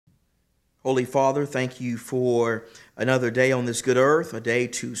Holy Father, thank you for another day on this good earth, a day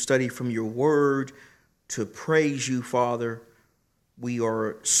to study from your word, to praise you, Father. We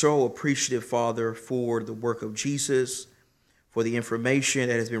are so appreciative, Father, for the work of Jesus, for the information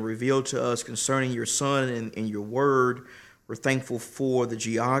that has been revealed to us concerning your Son and your word. We're thankful for the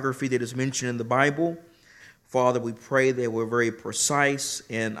geography that is mentioned in the Bible. Father, we pray that we're very precise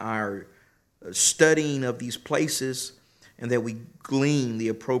in our studying of these places, and that we glean the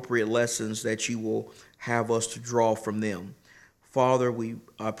appropriate lessons that you will have us to draw from them. Father,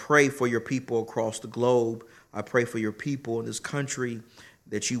 I pray for your people across the globe. I pray for your people in this country,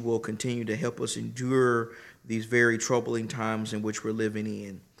 that you will continue to help us endure these very troubling times in which we're living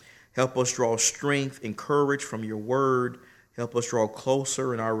in. Help us draw strength and courage from your word. Help us draw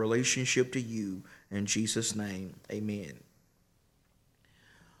closer in our relationship to you. In Jesus' name, amen.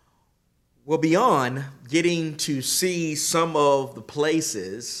 Well, beyond getting to see some of the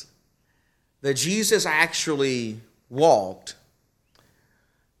places that Jesus actually walked,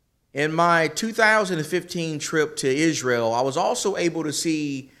 in my 2015 trip to Israel, I was also able to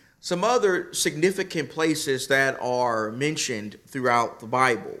see some other significant places that are mentioned throughout the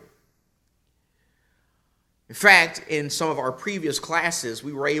Bible. In fact, in some of our previous classes,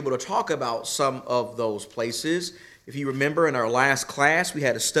 we were able to talk about some of those places. If you remember, in our last class, we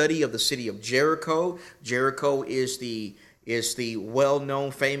had a study of the city of Jericho. Jericho is the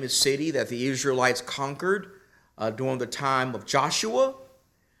well-known, famous city that the Israelites conquered during the time of Joshua.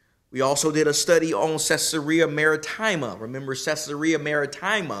 We also did a study on Caesarea Maritima. Remember, Caesarea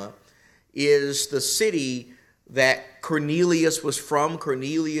Maritima is the city that Cornelius was from.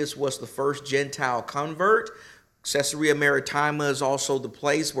 Cornelius was the first Gentile convert. Caesarea Maritima is also the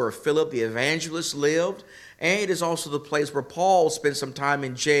place where Philip the evangelist lived, and it is also the place where Paul spent some time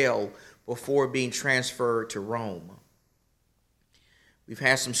in jail before being transferred to Rome. We've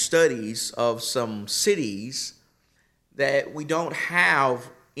had some studies of some cities that we don't have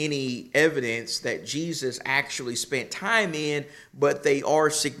any evidence that Jesus actually spent time in, but they are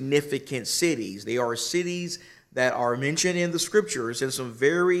significant cities. They are cities that are mentioned in the scriptures, and some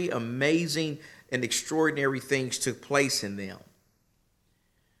very amazing and extraordinary things took place in them.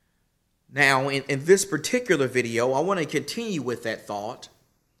 Now, in this particular video, I want to continue with that thought,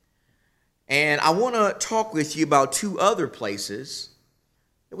 and I want to talk with you about two other places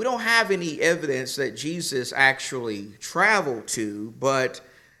that we don't have any evidence that Jesus actually traveled to, but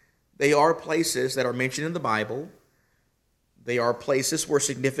they are places that are mentioned in the Bible. They are places where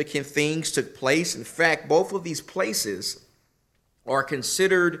significant things took place. In fact, both of these places are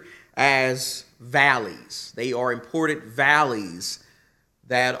considered as valleys. They are important valleys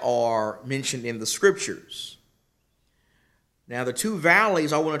that are mentioned in the scriptures. Now, the two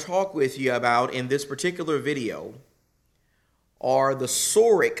valleys I want to talk with you about in this particular video are the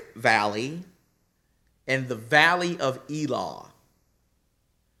Sorek Valley and the Valley of Elah.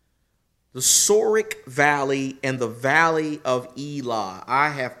 The Sorek Valley and the Valley of Elah. I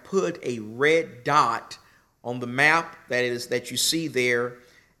have put a red dot on the map that you see there,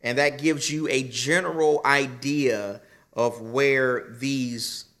 and that gives you a general idea of where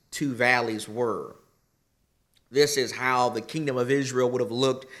these two valleys were. This is how the kingdom of Israel would have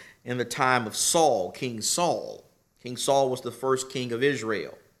looked in the time of Saul, King Saul. King Saul was the first king of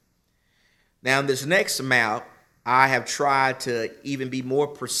Israel. Now, in this next map, I have tried to even be more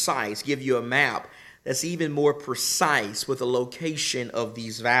precise, give you a map that's even more precise with the location of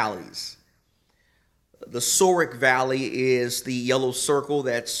these valleys. The Sorek Valley is the yellow circle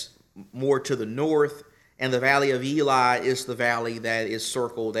that's more to the north, and the Valley of Elah is the valley that is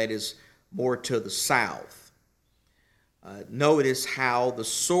circled that is more to the south. Notice how the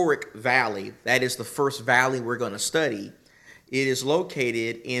Sorek Valley, that is the first valley we're going to study, it is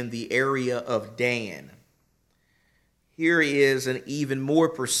located in the area of Dan. Here is an even more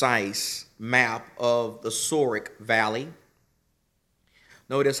precise map of the Sorek Valley.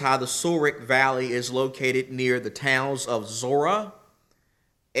 Notice how the Sorek Valley is located near the towns of Zorah,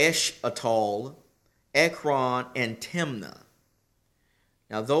 Eshtaol, Ekron, and Timnah.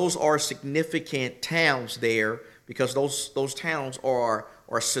 Now, those are significant towns there because those towns are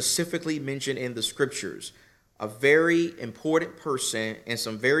specifically mentioned in the scriptures. A very important person and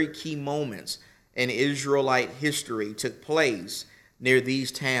some very key moments in Israelite history took place near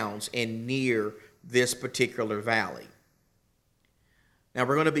these towns and near this particular valley. Now,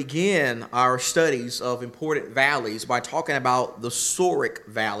 we're going to begin our studies of important valleys by talking about the Sorek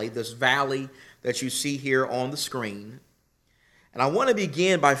Valley, this valley that you see here on the screen. And I want to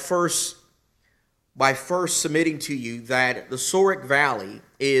begin by first submitting to you that the Sorek Valley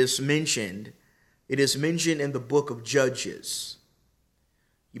is mentioned. It is mentioned in the book of Judges.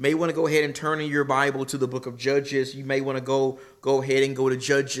 You may want to go ahead and turn in your Bible to the book of Judges. You may want to go ahead and go to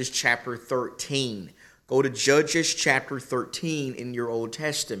Judges chapter 13. Go to Judges chapter 13 in your Old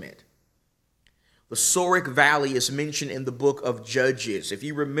Testament. The Sorek Valley is mentioned in the book of Judges. If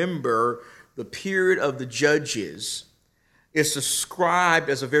you remember, the period of the Judges is described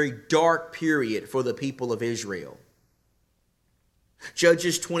as a very dark period for the people of Israel.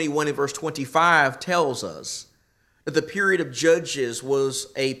 Judges 21 and verse 25 tells us that the period of Judges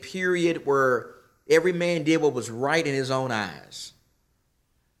was a period where every man did what was right in his own eyes.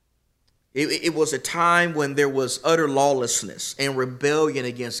 It was a time when there was utter lawlessness and rebellion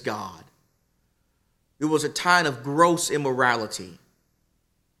against God. It was a time of gross immorality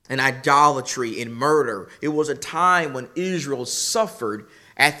and idolatry and murder. It was a time when Israel suffered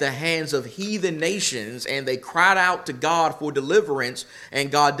at the hands of heathen nations, and they cried out to God for deliverance, and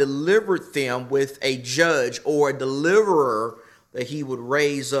God delivered them with a judge or a deliverer that he would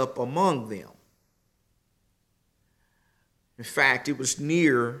raise up among them. In fact, it was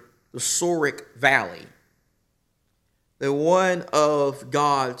near the Sorek Valley that one of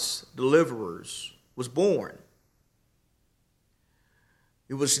God's deliverers was born.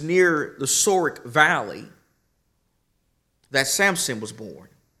 It was near the Sorek Valley that Samson was born.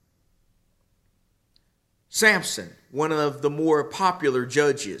 Samson, one of the more popular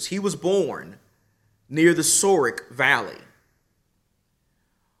judges, he was born near the Sorek Valley.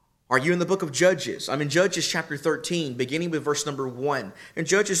 Are you in the book of Judges? I'm in Judges chapter 13, beginning with verse number 1. In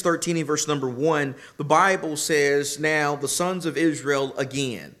Judges 13 and verse number 1, the Bible says, "Now the sons of Israel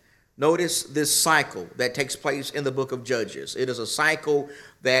again." Notice this cycle that takes place in the book of Judges. It is a cycle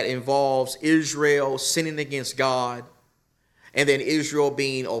that involves Israel sinning against God, and then Israel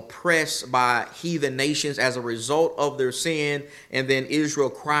being oppressed by heathen nations as a result of their sin. And then Israel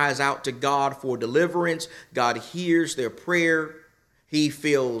cries out to God for deliverance. God hears their prayer. He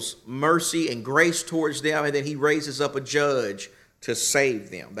feels mercy and grace towards them. And then he raises up a judge to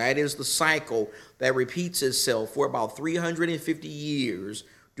save them. That is the cycle that repeats itself for about 350 years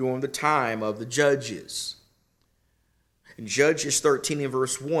during the time of the judges. In Judges 13 and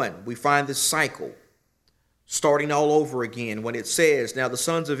verse 1, we find this cycle starting all over again when it says, "Now the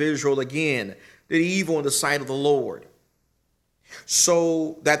sons of Israel again did evil in the sight of the Lord,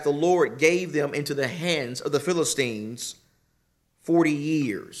 so that the Lord gave them into the hands of the Philistines 40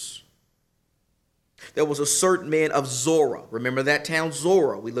 years. There was a certain man of Zorah." Remember that town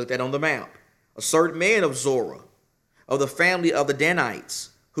Zorah we looked at on the map. "A certain man of Zorah, of the family of the Danites,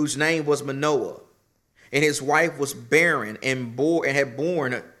 whose name was Manoah, and his wife was barren and had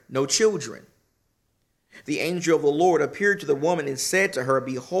borne no children. The angel of the Lord appeared to the woman and said to her,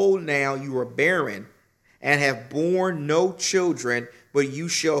 'Behold, now you are barren and have borne no children, but you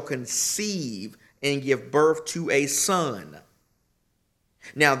shall conceive and give birth to a son.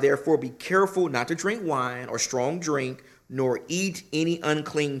 Now therefore be careful not to drink wine or strong drink, nor eat any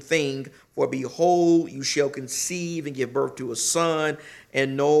unclean thing. For behold, you shall conceive and give birth to a son,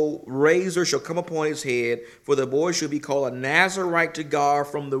 and no razor shall come upon his head. For the boy shall be called a Nazarite to God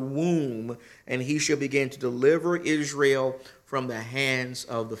from the womb, and he shall begin to deliver Israel from the hands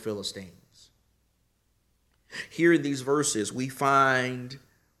of the Philistines." Here in these verses, we find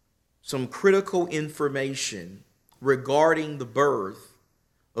some critical information regarding the birth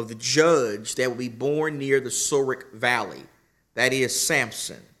of the judge that will be born near the Sorek Valley. That is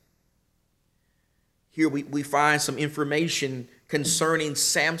Samson. Here we find some information concerning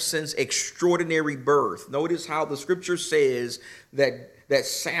Samson's extraordinary birth. Notice how the scripture says that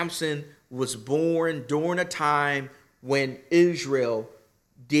Samson was born during a time when Israel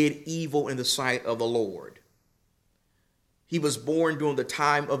did evil in the sight of the Lord. He was born during the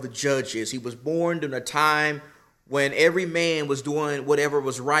time of the judges. He was born during a time when every man was doing whatever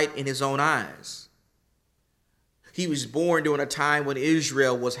was right in his own eyes. He was born during a time when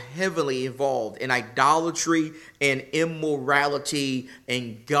Israel was heavily involved in idolatry and immorality,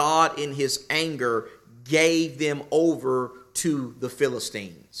 and God in his anger gave them over to the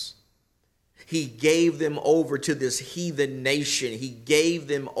Philistines. He gave them over to this heathen nation. He gave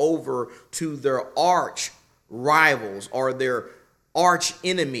them over to their arch rivals or their arch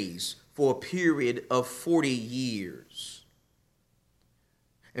enemies for a period of 40 years.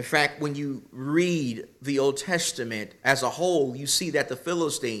 In fact, when you read the Old Testament as a whole, you see that the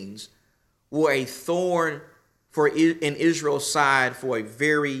Philistines were a thorn in Israel's side for a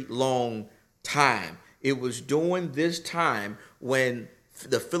very long time. It was during this time when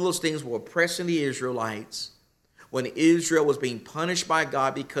the Philistines were oppressing the Israelites, when Israel was being punished by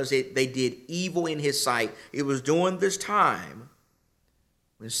God because they did evil in his sight. It was during this time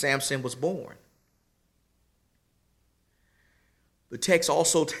when Samson was born. the text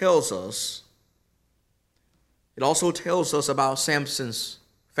also tells us, about Samson's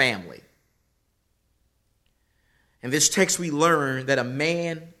family. In this text, we learn that a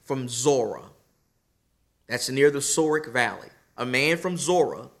man from Zorah, that's near the Sorek Valley, a man from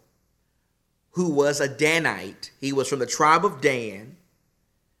Zorah who was a Danite, he was from the tribe of Dan.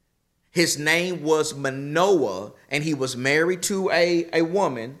 His name was Manoah, and he was married to a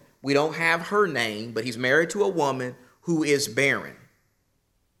woman. We don't have her name, but he's married to a woman who is barren.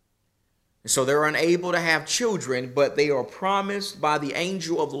 And so they're unable to have children, but they are promised by the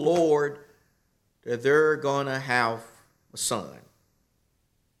angel of the Lord that they're going to have a son.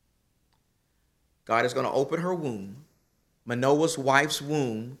 God is going to open her womb, Manoah's wife's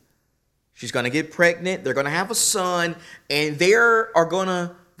womb. She's going to get pregnant. They're going to have a son, and they are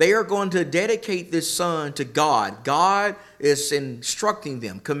going to dedicate this son to God. God is instructing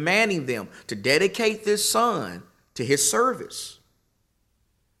them, commanding them to dedicate this son to his service.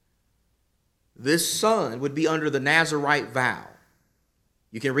 This son would be under the Nazirite vow.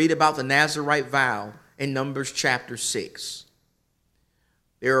 You can read about the Nazirite vow in Numbers chapter 6.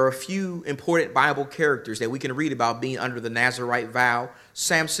 There are a few important Bible characters that we can read about being under the Nazirite vow.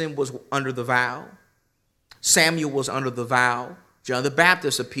 Samson was under the vow. Samuel was under the vow. John the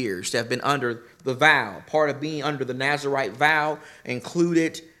Baptist appears to have been under the vow. Part of being under the Nazirite vow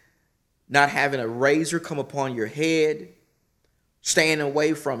included not having a razor come upon your head, staying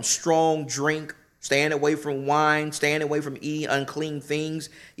away from strong drink, staying away from wine, staying away from eating unclean things,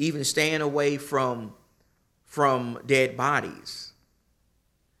 even staying away from dead bodies.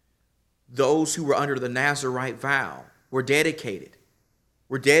 Those who were under the Nazirite vow were dedicated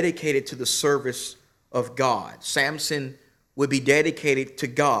to the service of God. Samson would be dedicated to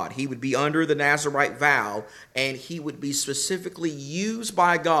God. He would be under the Nazirite vow, and he would be specifically used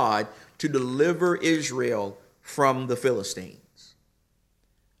by God to deliver Israel from the Philistines.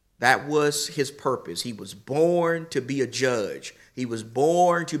 That was his purpose. He was born to be a judge. He was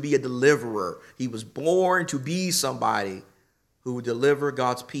born to be a deliverer. He was born to be somebody who would deliver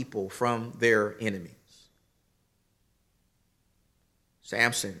God's people from their enemies.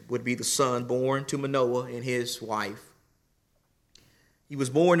 Samson would be the son born to Manoah and his wife. He was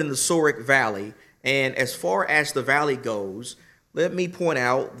born in the Sorek Valley, and as far as the valley goes, let me point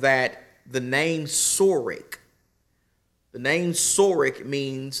out that the name Sorek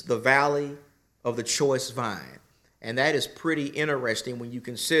means the valley of the choice vine, and that is pretty interesting when you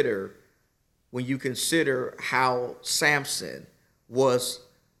consider how Samson was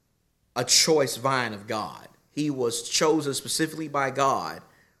a choice vine of God. He was chosen specifically by God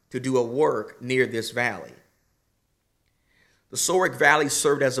to do a work near this valley. The Sorek Valley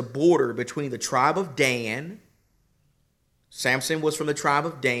served as a border between the tribe of Dan. Samson was from the tribe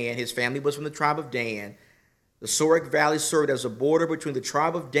of Dan. His family was from the tribe of Dan. The Sorek Valley served as a border between the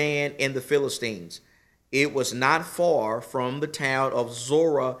tribe of Dan and the Philistines. It was not far from the town of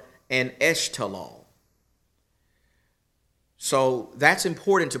Zorah and Eshtalol. So that's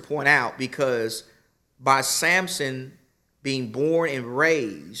important to point out, because by Samson being born and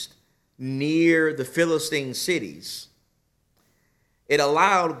raised near the Philistine cities, it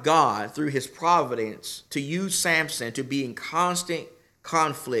allowed God, through his providence, to use Samson to be in constant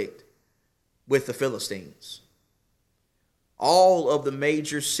conflict with the Philistines. All of the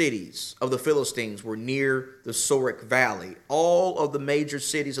major cities of the Philistines were near the Sorek Valley. All of the major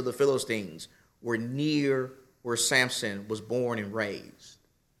cities of the Philistines were near where Samson was born and raised.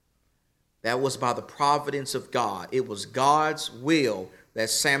 That was by the providence of God. It was God's will that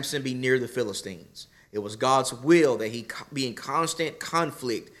Samson be near the Philistines. It was God's will that he be in constant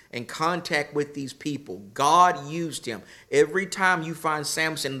conflict and contact with these people. God used him. Every time you find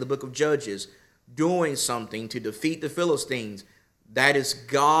Samson in the book of Judges doing something to defeat the Philistines, that is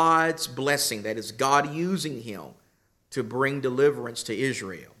God's blessing. That is God using him to bring deliverance to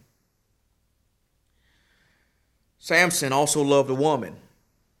Israel. Samson also loved a woman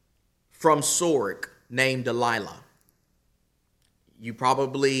from Sorek named Delilah. You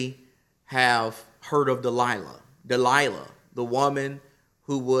probably have heard of Delilah. Delilah, the woman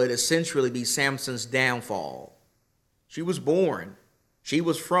who would essentially be Samson's downfall. She was from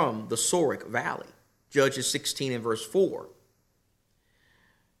the Sorek Valley. Judges 16 and verse 4.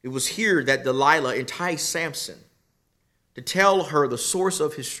 It was here that Delilah enticed Samson to tell her the source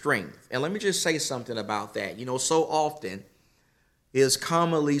of his strength. And let me just say something about that. So often it is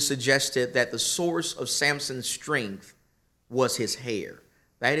commonly suggested that the source of Samson's strength was his hair.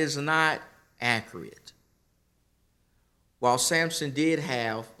 That is not accurate. While Samson did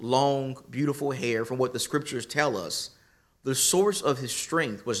have long, beautiful hair, from what the scriptures tell us, the source of his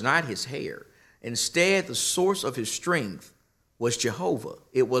strength was not his hair. Instead, the source of his strength was Jehovah.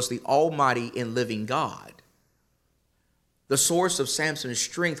 It was the almighty and living God. The source of Samson's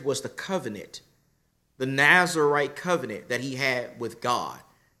strength was the covenant, the Nazirite covenant that he had with God.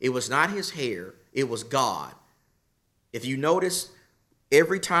 It was not his hair, it was God. If you notice,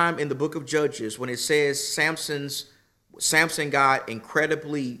 every time in the book of Judges, when it says Samson got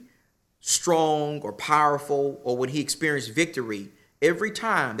incredibly strong or powerful, or when he experienced victory, every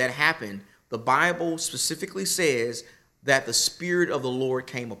time that happened, the Bible specifically says that the Spirit of the Lord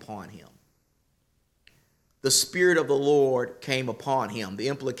came upon him. The Spirit of the Lord came upon him. The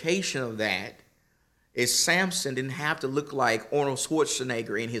implication of that is Samson didn't have to look like Arnold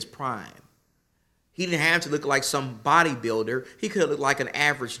Schwarzenegger in his prime. He didn't have to look like some bodybuilder. He could have looked like an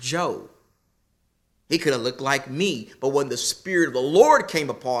average Joe. He could have looked like me. But when the Spirit of the Lord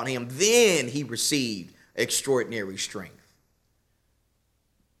came upon him, then he received extraordinary strength.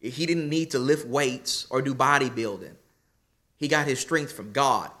 He didn't need to lift weights or do bodybuilding. He got his strength from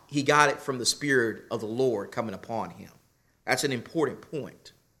God. He got it from the Spirit of the Lord coming upon him. That's an important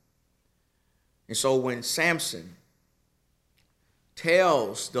point. And so when Samson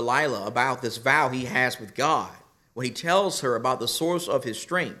tells Delilah about this vow he has with God, when he tells her about the source of his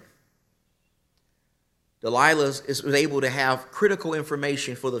strength, Delilah was able to have critical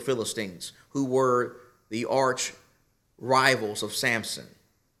information for the Philistines, who were the arch rivals of Samson.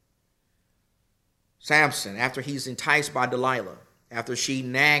 Samson, after he's enticed by Delilah, after she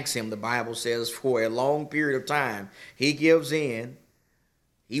nags him, the Bible says, for a long period of time, he gives in.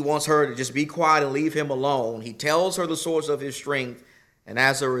 He wants her to just be quiet and leave him alone. He tells her the source of his strength, and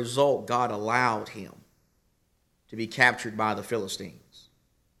as a result, God allowed him to be captured by the Philistines.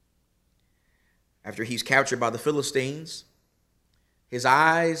 After he's captured by the Philistines, his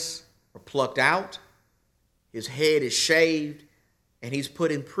eyes are plucked out, his head is shaved, and he's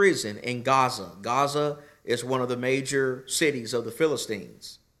put in prison in Gaza. Gaza is one of the major cities of the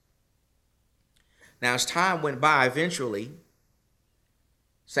Philistines. Now, as time went by, eventually,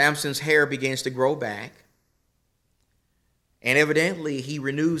 Samson's hair begins to grow back. And evidently, he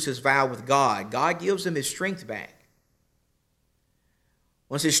renews his vow with God. God gives him his strength back.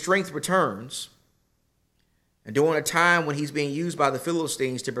 Once his strength returns, and during a time when he's being used by the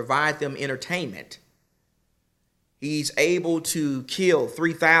Philistines to provide them entertainment, he's able to kill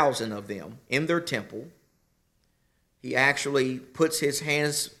 3,000 of them in their temple. He actually puts his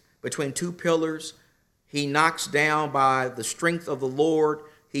hands between two pillars. He knocks down by the strength of the Lord.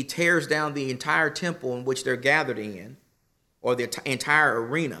 He tears down the entire temple in which they're gathered in, or the entire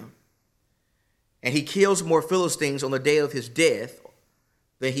arena. And he kills more Philistines on the day of his death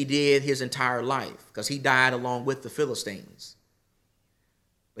than he did his entire life, because he died along with the Philistines.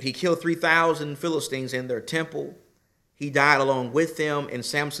 But he killed 3,000 Philistines in their temple. He died along with them, and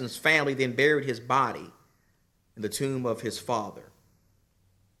Samson's family then buried his body in the tomb of his father.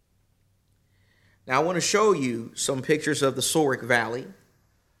 Now I want to show you some pictures of the Sorek Valley.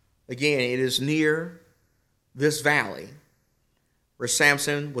 Again, it is near this valley where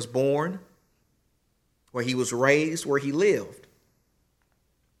Samson was born, where he was raised, where he lived.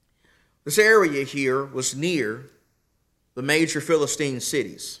 This area here was near the major Philistine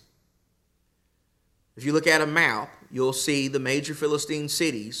cities. If you look at a map, you'll see the major Philistine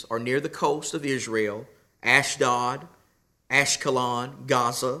cities are near the coast of Israel: Ashdod, Ashkelon,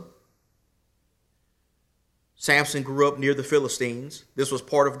 Gaza. Samson grew up near the Philistines. This was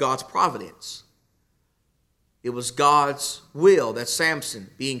part of God's providence. It was God's will that Samson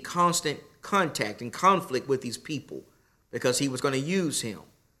be in constant contact and conflict with these people, because he was going to use him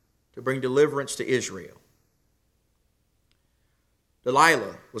to bring deliverance to Israel.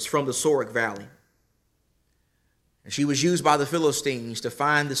 Delilah was from the Sorek Valley, and she was used by the Philistines to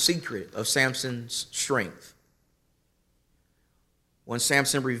find the secret of Samson's strength. When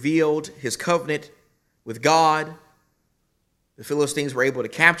Samson revealed his covenant with God, the Philistines were able to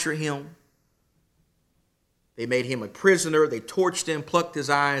capture him. They made him a prisoner. They torched him, plucked his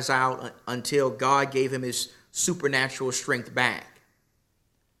eyes out until God gave him his supernatural strength back.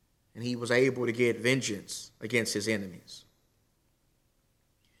 And he was able to get vengeance against his enemies.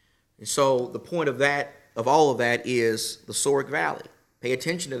 And so the point of all of that is the Sorek Valley. Pay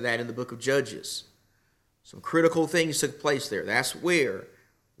attention to that in the book of Judges. Some critical things took place there. That's where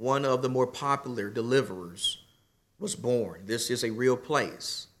one of the more popular deliverers was born. This is a real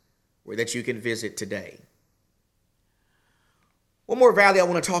place that you can visit today. One more valley I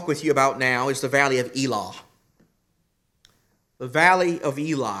want to talk with you about now is the Valley of Elah. The Valley of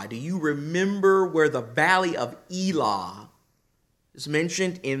Elah. Do you remember where the Valley of Elah is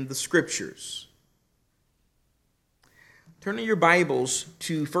mentioned in the Scriptures? Turn in your Bibles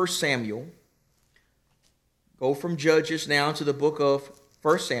to 1 Samuel. go from Judges now to the book of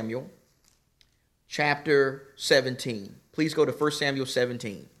 1 Samuel, chapter 17. Please go to 1 Samuel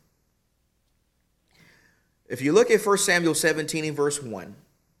 17. If you look at 1 Samuel 17 and verse 1,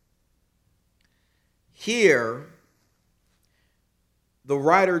 here the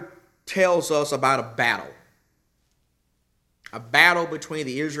writer tells us about a battle between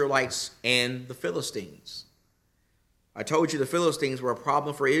the Israelites and the Philistines. I told you the Philistines were a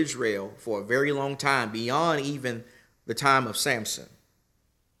problem for Israel for a very long time, beyond even the time of Samson.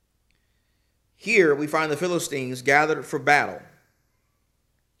 Here we find the Philistines gathered for battle,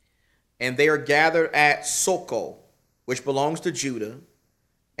 and they are gathered at Soko, which belongs to Judah,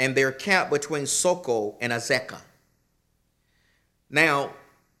 and they're camped between Soko and Azekah. Now,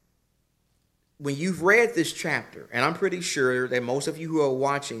 when you've read this chapter, and I'm pretty sure that most of you who are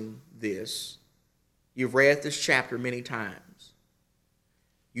watching this, you've read this chapter many times.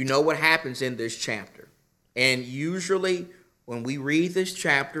 You know what happens in this chapter. And usually when we read this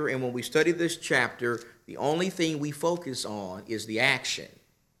chapter and when we study this chapter, the only thing we focus on is the action.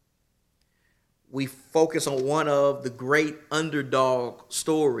 We focus on one of the great underdog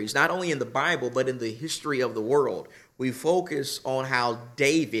stories, not only in the Bible, but in the history of the world. We focus on how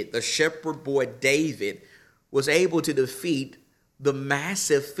David, the shepherd boy David, was able to defeat the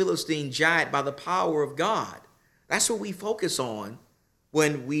massive Philistine giant by the power of God. That's what we focus on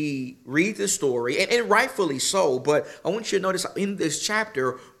when we read the story, and rightfully so. But I want you to notice in this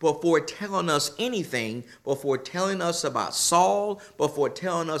chapter, before telling us anything, before telling us about Saul, before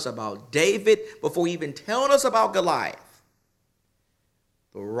telling us about David, before even telling us about Goliath,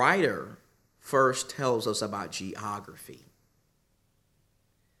 the writer first tells us about geography.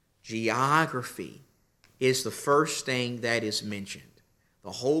 Geography is the first thing that is mentioned.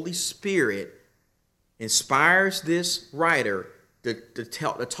 The Holy Spirit inspires this writer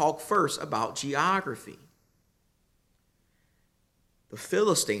to talk first about geography. The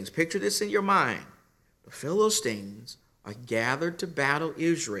Philistines, picture this in your mind. The Philistines are gathered to battle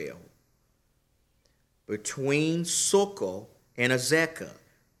Israel between Soko and Azekah.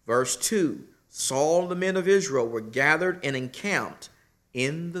 Verse 2, Saul and the men of Israel were gathered and encamped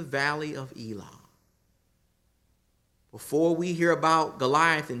in the valley of Elah. Before we hear about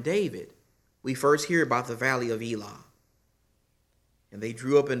Goliath and David, we first hear about the valley of Elah. And they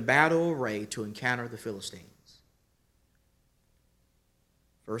drew up in battle array to encounter the Philistines.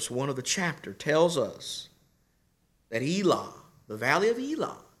 Verse 1 of the chapter tells us that Elah, the valley of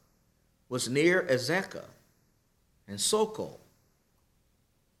Elah, was near Azekah and Soko.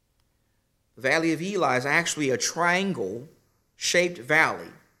 The valley of Elah is actually a triangle-shaped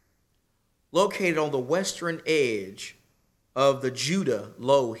valley located on the western edge of the Judah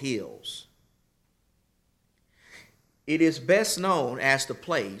low hills. It is best known as the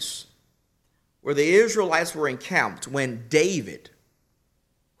place where the Israelites were encamped when David,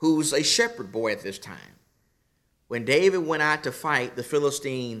 who's a shepherd boy at this time, when David went out to fight the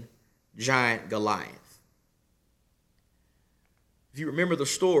Philistine giant Goliath. If you remember the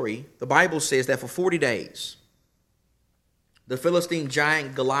story, the Bible says that for 40 days, the Philistine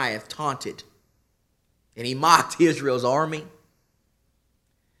giant Goliath taunted and he mocked Israel's army.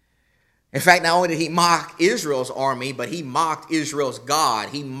 In fact, not only did he mock Israel's army, but he mocked Israel's God.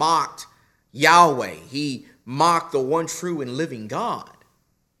 He mocked Yahweh. He mocked the one true and living God.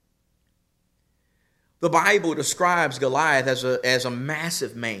 The Bible describes Goliath as a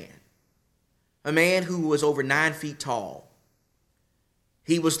massive man, a man who was over 9 feet tall.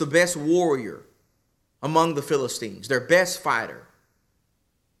 He was the best warrior among the Philistines, their best fighter.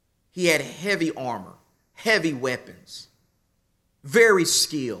 He had heavy armor, heavy weapons, very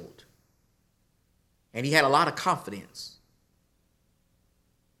skilled. And he had a lot of confidence.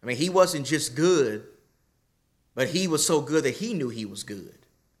 I mean, he wasn't just good, but he was so good that he knew he was good.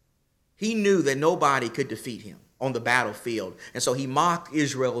 He knew that nobody could defeat him on the battlefield. And so he mocked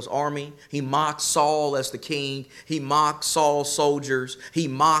Israel's army. He mocked Saul as the king. He mocked Saul's soldiers. He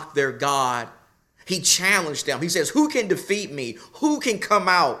mocked their God. He challenged them. He says, who can defeat me? Who can come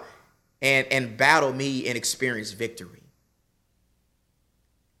out and battle me and experience victory?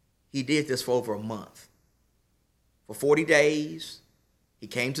 He did this for over a month. For 40 days, he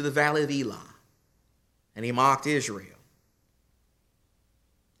came to the valley of Elah, and he mocked Israel.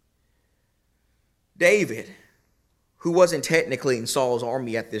 David, who wasn't technically in Saul's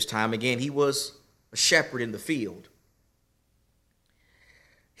army at this time, again, he was a shepherd in the field.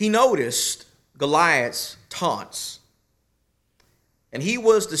 He noticed Goliath's taunts, and he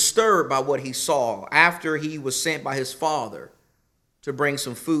was disturbed by what he saw after he was sent by his father to bring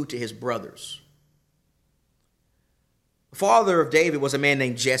some food to his brothers. The father of David was a man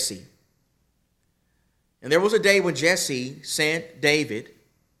named Jesse. And there was a day when Jesse sent David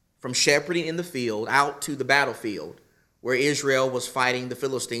from shepherding in the field out to the battlefield where Israel was fighting the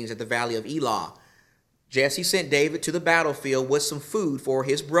Philistines at the valley of Elah. Jesse sent David to the battlefield with some food for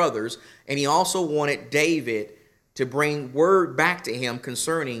his brothers, and he also wanted David to bring word back to him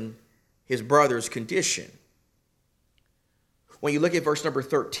concerning his brother's condition. When you look at verse number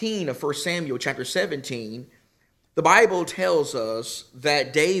 13 of 1 Samuel chapter 17, the Bible tells us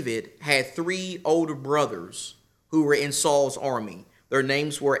that David had 3 older brothers who were in Saul's army. Their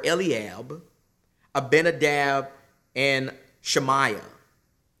names were Eliab, Abinadab, and Shemaiah.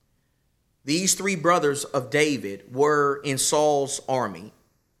 These 3 brothers of David were in Saul's army.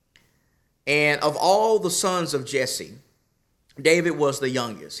 And of all the sons of Jesse, David was the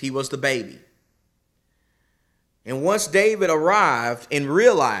youngest. He was the baby. And once David arrived and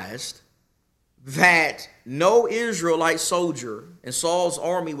realized that no Israelite soldier in Saul's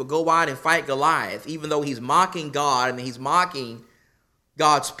army would go out and fight Goliath, even though he's mocking God and he's mocking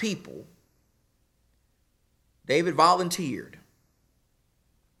God's people, David volunteered.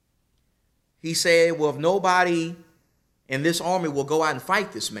 He said, well, if nobody in this army will go out and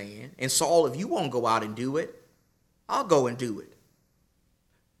fight this man, and Saul, if you won't go out and do it, I'll go and do it.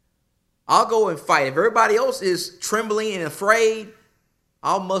 I'll go and fight. If everybody else is trembling and afraid,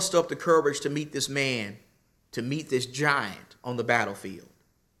 I'll muster up the courage to meet this man, to meet this giant on the battlefield.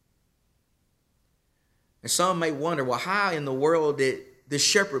 And some may wonder, well, how in the world did this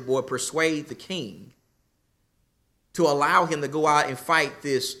shepherd boy persuade the king to allow him to go out and fight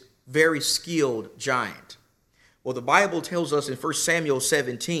this very skilled giant? Well, the Bible tells us in 1 Samuel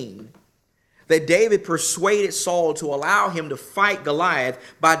 17 that David persuaded Saul to allow him to fight Goliath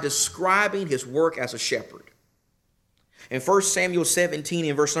by describing his work as a shepherd. In 1 Samuel 17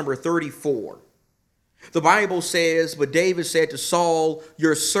 in verse number 34, the Bible says, but David said to Saul,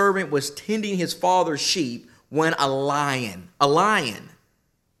 your servant was tending his father's sheep when a lion.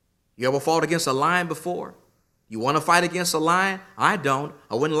 You ever fought against a lion before? You want to fight against a lion? I don't.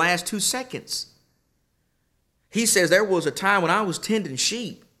 I wouldn't last 2 seconds. He says, there was a time when I was tending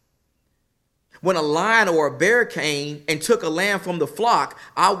sheep. When a lion or a bear came and took a lamb from the flock,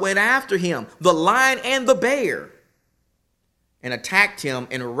 I went after him, the lion and the bear, and attacked him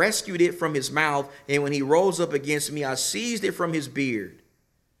and rescued it from his mouth. And when he rose up against me, I seized it from his beard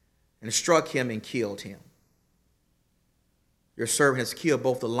and struck him and killed him. Your servant has killed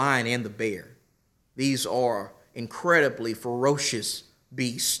both the lion and the bear. These are incredibly ferocious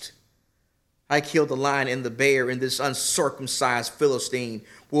beasts. I killed the lion and the bear, and this uncircumcised Philistine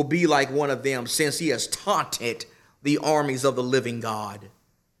will be like one of them, since he has taunted the armies of the living God.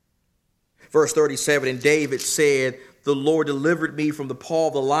 Verse 37, and David said, the Lord delivered me from the paw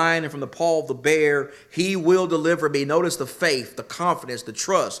of the lion and from the paw of the bear. He will deliver me. Notice the faith, the confidence, the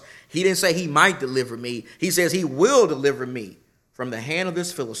trust. He didn't say he might deliver me. He says he will deliver me from the hand of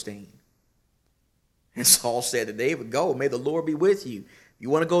this Philistine. And Saul said to David, go, may the Lord be with you. You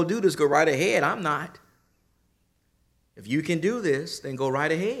want to go do this, go right ahead. I'm not. If you can do this, then go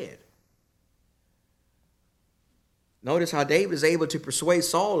right ahead. Notice how David is able to persuade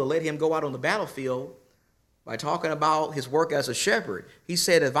Saul to let him go out on the battlefield by talking about his work as a shepherd. He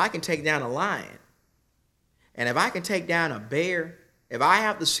said, if I can take down a lion, and if I can take down a bear, if I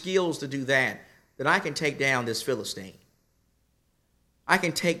have the skills to do that, then I can take down this Philistine. I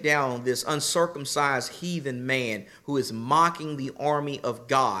can take down this uncircumcised heathen man who is mocking the army of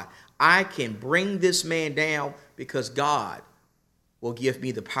God. I can bring this man down because God will give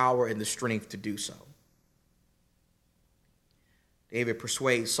me the power and the strength to do so. David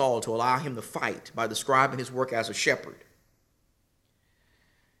persuades Saul to allow him to fight by describing his work as a shepherd.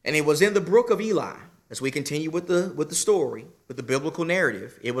 And it was in the brook of Eli, as we continue with the story, with the biblical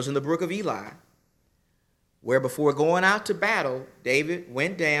narrative, it was in the brook of Eli, where before going out to battle, David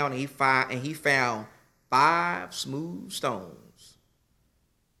went down and he found 5 smooth stones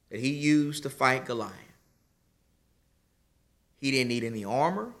that he used to fight Goliath. He didn't need any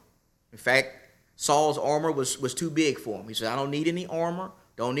armor. In fact, Saul's armor was too big for him. He said, I don't need any armor,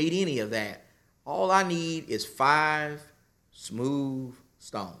 don't need any of that. All I need is 5 smooth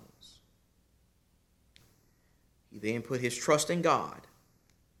stones. He then put his trust in God,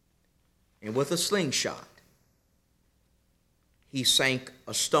 and with a slingshot, he sank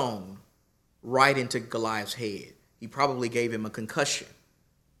a stone right into Goliath's head. He probably gave him a concussion.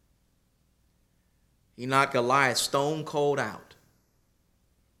 He knocked Goliath stone cold out.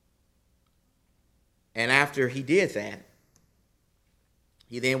 And after he did that,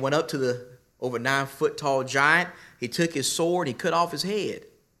 he then went up to the over 9-foot tall giant. He took his sword, he cut off his head.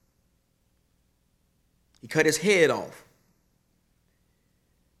 He cut his head off.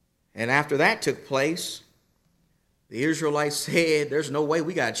 And after that took place, The Israelites said, there's no way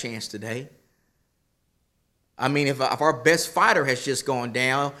we got a chance today. I mean, if our best fighter has just gone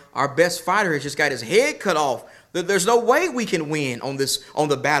down, our best fighter has just got his head cut off, there's no way we can win on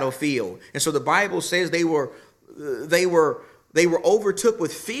the battlefield. And so the Bible says they were overtook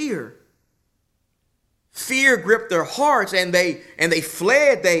with fear. Fear gripped their hearts, and they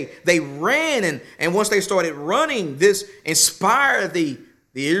fled. They ran, and once they started running, this inspired the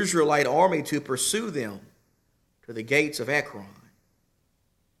Israelite army to pursue them to the gates of Ekron.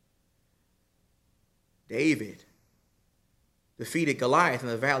 David defeated Goliath in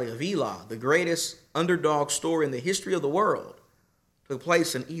the valley of Elah. The greatest underdog story in the history of the world took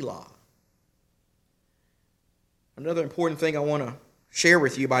place in Elah. Another important thing I want to share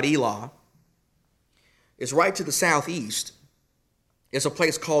with you about Elah is right to the southeast is a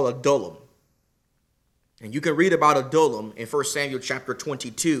place called Adullam. And you can read about Adullam in 1 Samuel chapter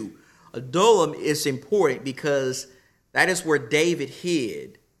 22. Adullam is important because that is where David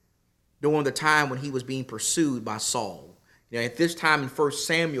hid during the time when he was being pursued by Saul. At this time in 1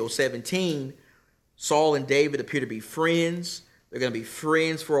 Samuel 17, Saul and David appear to be friends. They're going to be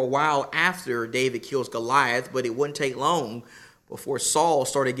friends for a while after David kills Goliath, but it wouldn't take long before Saul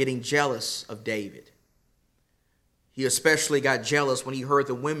started getting jealous of David. He especially got jealous when he heard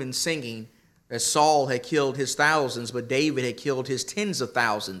the women singing that Saul had killed his thousands, but David had killed his tens of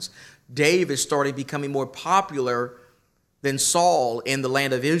thousands. David started becoming more popular than Saul in the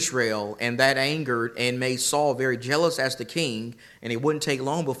land of Israel, and that angered and made Saul very jealous as the king, and it wouldn't take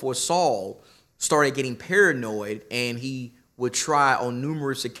long before Saul started getting paranoid, and he would try on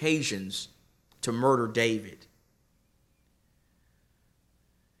numerous occasions to murder David.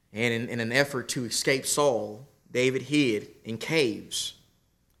 And in an effort to escape Saul, David hid in caves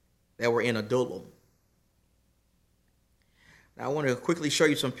that were in Adullam. Now I want to quickly show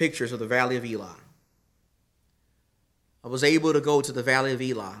you some pictures of the Valley of Elah. I was able to go to the Valley of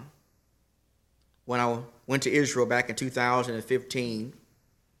Elah when I went to Israel back in 2015.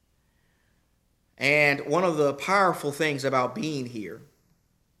 And one of the powerful things about being here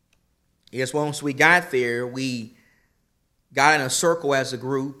is once we got there, we got in a circle as a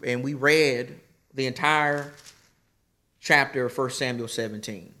group and we read the entire chapter of 1 Samuel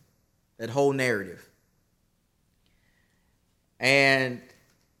 17, that whole narrative. And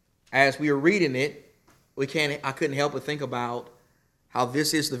as we were reading it, I couldn't help but think about how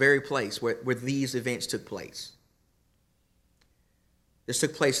this is the very place where these events took place. This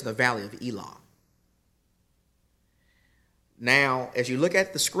took place in the Valley of Elah. Now, as you look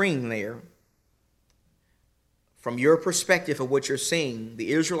at the screen there, from your perspective of what you're seeing,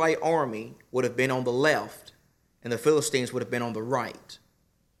 the Israelite army would have been on the left and the Philistines would have been on the right.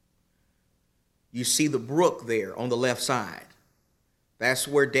 You see the brook there on the left side. That's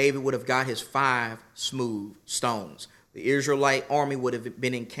where David would have got his 5 smooth stones. The Israelite army would have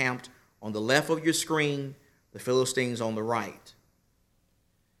been encamped on the left of your screen, the Philistines on the right.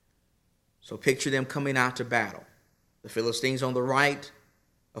 So picture them coming out to battle. The Philistines on the right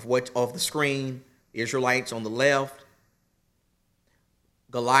of the screen, the Israelites on the left.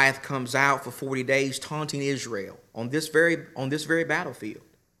 Goliath comes out for 40 days taunting Israel on this very battlefield.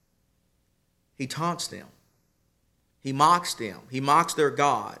 He taunts them. He mocks them. He mocks their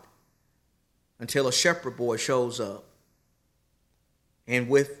God until a shepherd boy shows up. And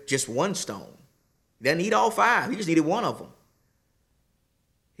with just one stone, he doesn't need all 5. He just needed one of them.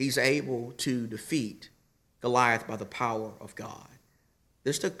 He's able to defeat Goliath by the power of God.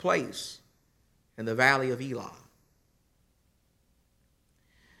 This took place in the Valley of Elah.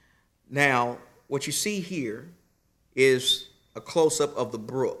 Now, what you see here is a close-up of the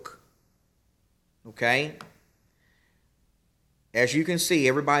brook. Okay? As you can see,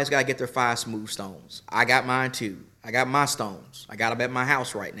 everybody's got to get their 5 smooth stones. I got mine too. I got my stones. I got them at my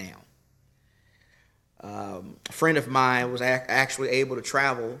house right now. A friend of mine was actually able to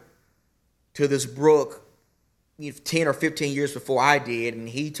travel to this brook 10 or 15 years before I did, and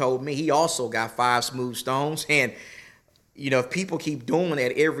he told me he also got 5 smooth stones. And, if people keep doing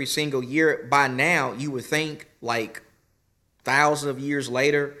that every single year, by now you would think, like thousands of years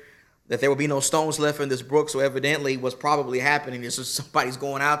later, that there would be no stones left in this brook. So evidently what's probably happening is somebody's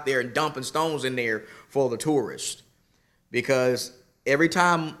going out there and dumping stones in there for the tourists. Because every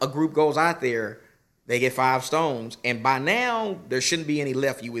time a group goes out there, they get 5 stones. And by now, there shouldn't be any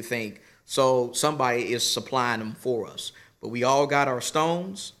left, you would think. So somebody is supplying them for us. But we all got our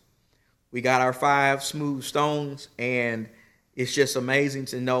stones. We got our 5 smooth stones. And it's just amazing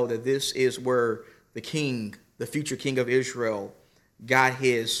to know that this is where the king, the future king of Israel, got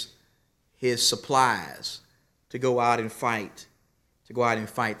his supplies to go out and fight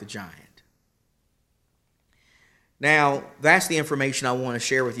the giant. Now, that's the information I want to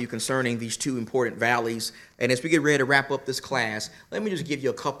share with you concerning these two important valleys. And as we get ready to wrap up this class, let me just give you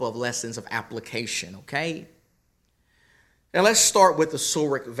a couple of lessons of application, okay? Now, let's start with the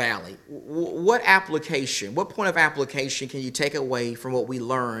Sorek Valley. What application, what point of application can you take away from what we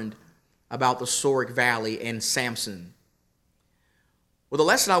learned about the Sorek Valley and Samson? Well, the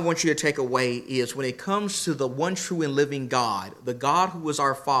lesson I want you to take away is when it comes to the one true and living God, the God who is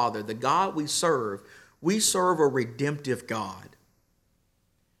our Father, the God we serve a redemptive God.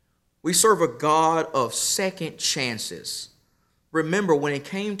 We serve a God of second chances. Remember, when it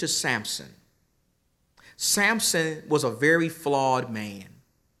came to Samson, Samson was a very flawed man.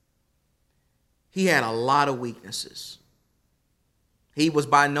 He had a lot of weaknesses. He was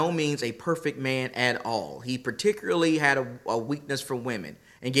by no means a perfect man at all. He particularly had a weakness for women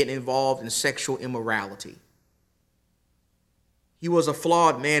and getting involved in sexual immorality. He was a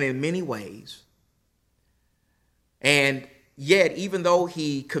flawed man in many ways. And yet, even though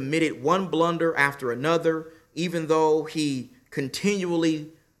he committed one blunder after another, even though he continually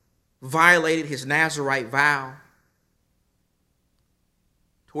violated his Nazirite vow,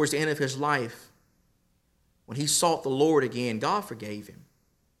 towards the end of his life, when he sought the Lord again, God forgave him.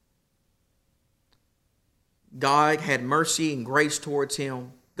 God had mercy and grace towards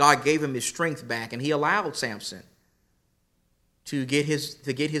him. God gave him his strength back, and he allowed Samson to get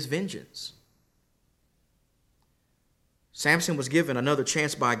his vengeance. Samson was given another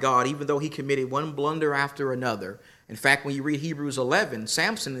chance by God, even though he committed one blunder after another. In fact, when you read Hebrews 11,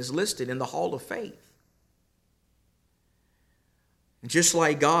 Samson is listed in the Hall of Faith. And just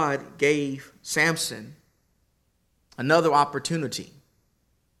like God gave Samson another opportunity,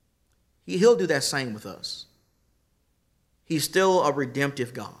 he'll do that same with us. He's still a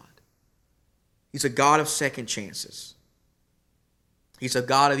redemptive God. He's a God of second chances. He's a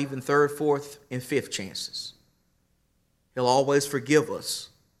God of even third, fourth, and fifth chances. He'll always forgive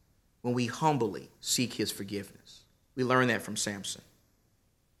us when we humbly seek his forgiveness. We learn that from Samson.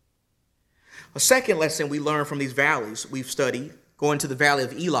 A second lesson we learn from these valleys we've studied, going to the valley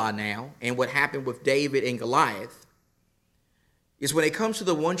of Elah now, and what happened with David and Goliath, is when it comes to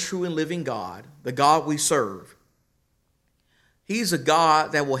the one true and living God, the God we serve, he's a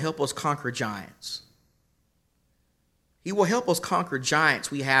God that will help us conquer giants. He will help us conquer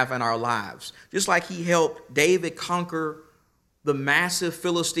giants we have in our lives. Just like he helped David conquer the massive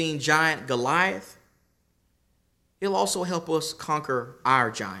Philistine giant Goliath, he'll also help us conquer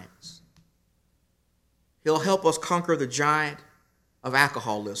our giants. He'll help us conquer the giant of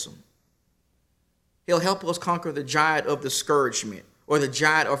alcoholism. He'll help us conquer the giant of discouragement, or the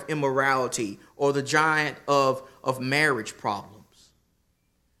giant of immorality, or the giant of marriage problems.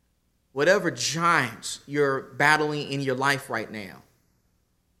 Whatever giants you're battling in your life right now,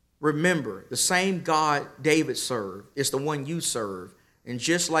 remember, the same God David served is the one you serve. And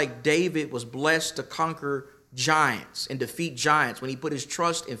just like David was blessed to conquer giants and defeat giants when he put his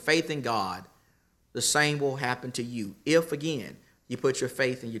trust and faith in God, the same will happen to you if, again, you put your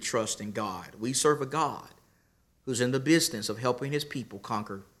faith and your trust in God. We serve a God who's in the business of helping his people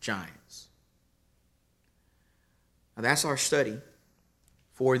conquer giants. Now, that's our study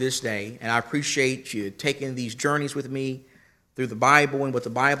for this day, and I appreciate you taking these journeys with me through the Bible and what the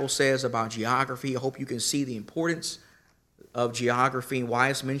Bible says about geography. I hope you can see the importance of geography and why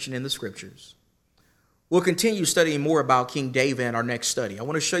it's mentioned in the scriptures. We'll continue studying more about King David in our next study. I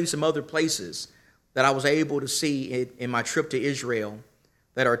want to show you some other places that I was able to see in my trip to Israel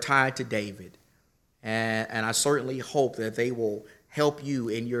that are tied to David, and I certainly hope that they will help you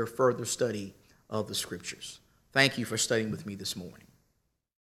in your further study of the scriptures. Thank you for studying with me this morning.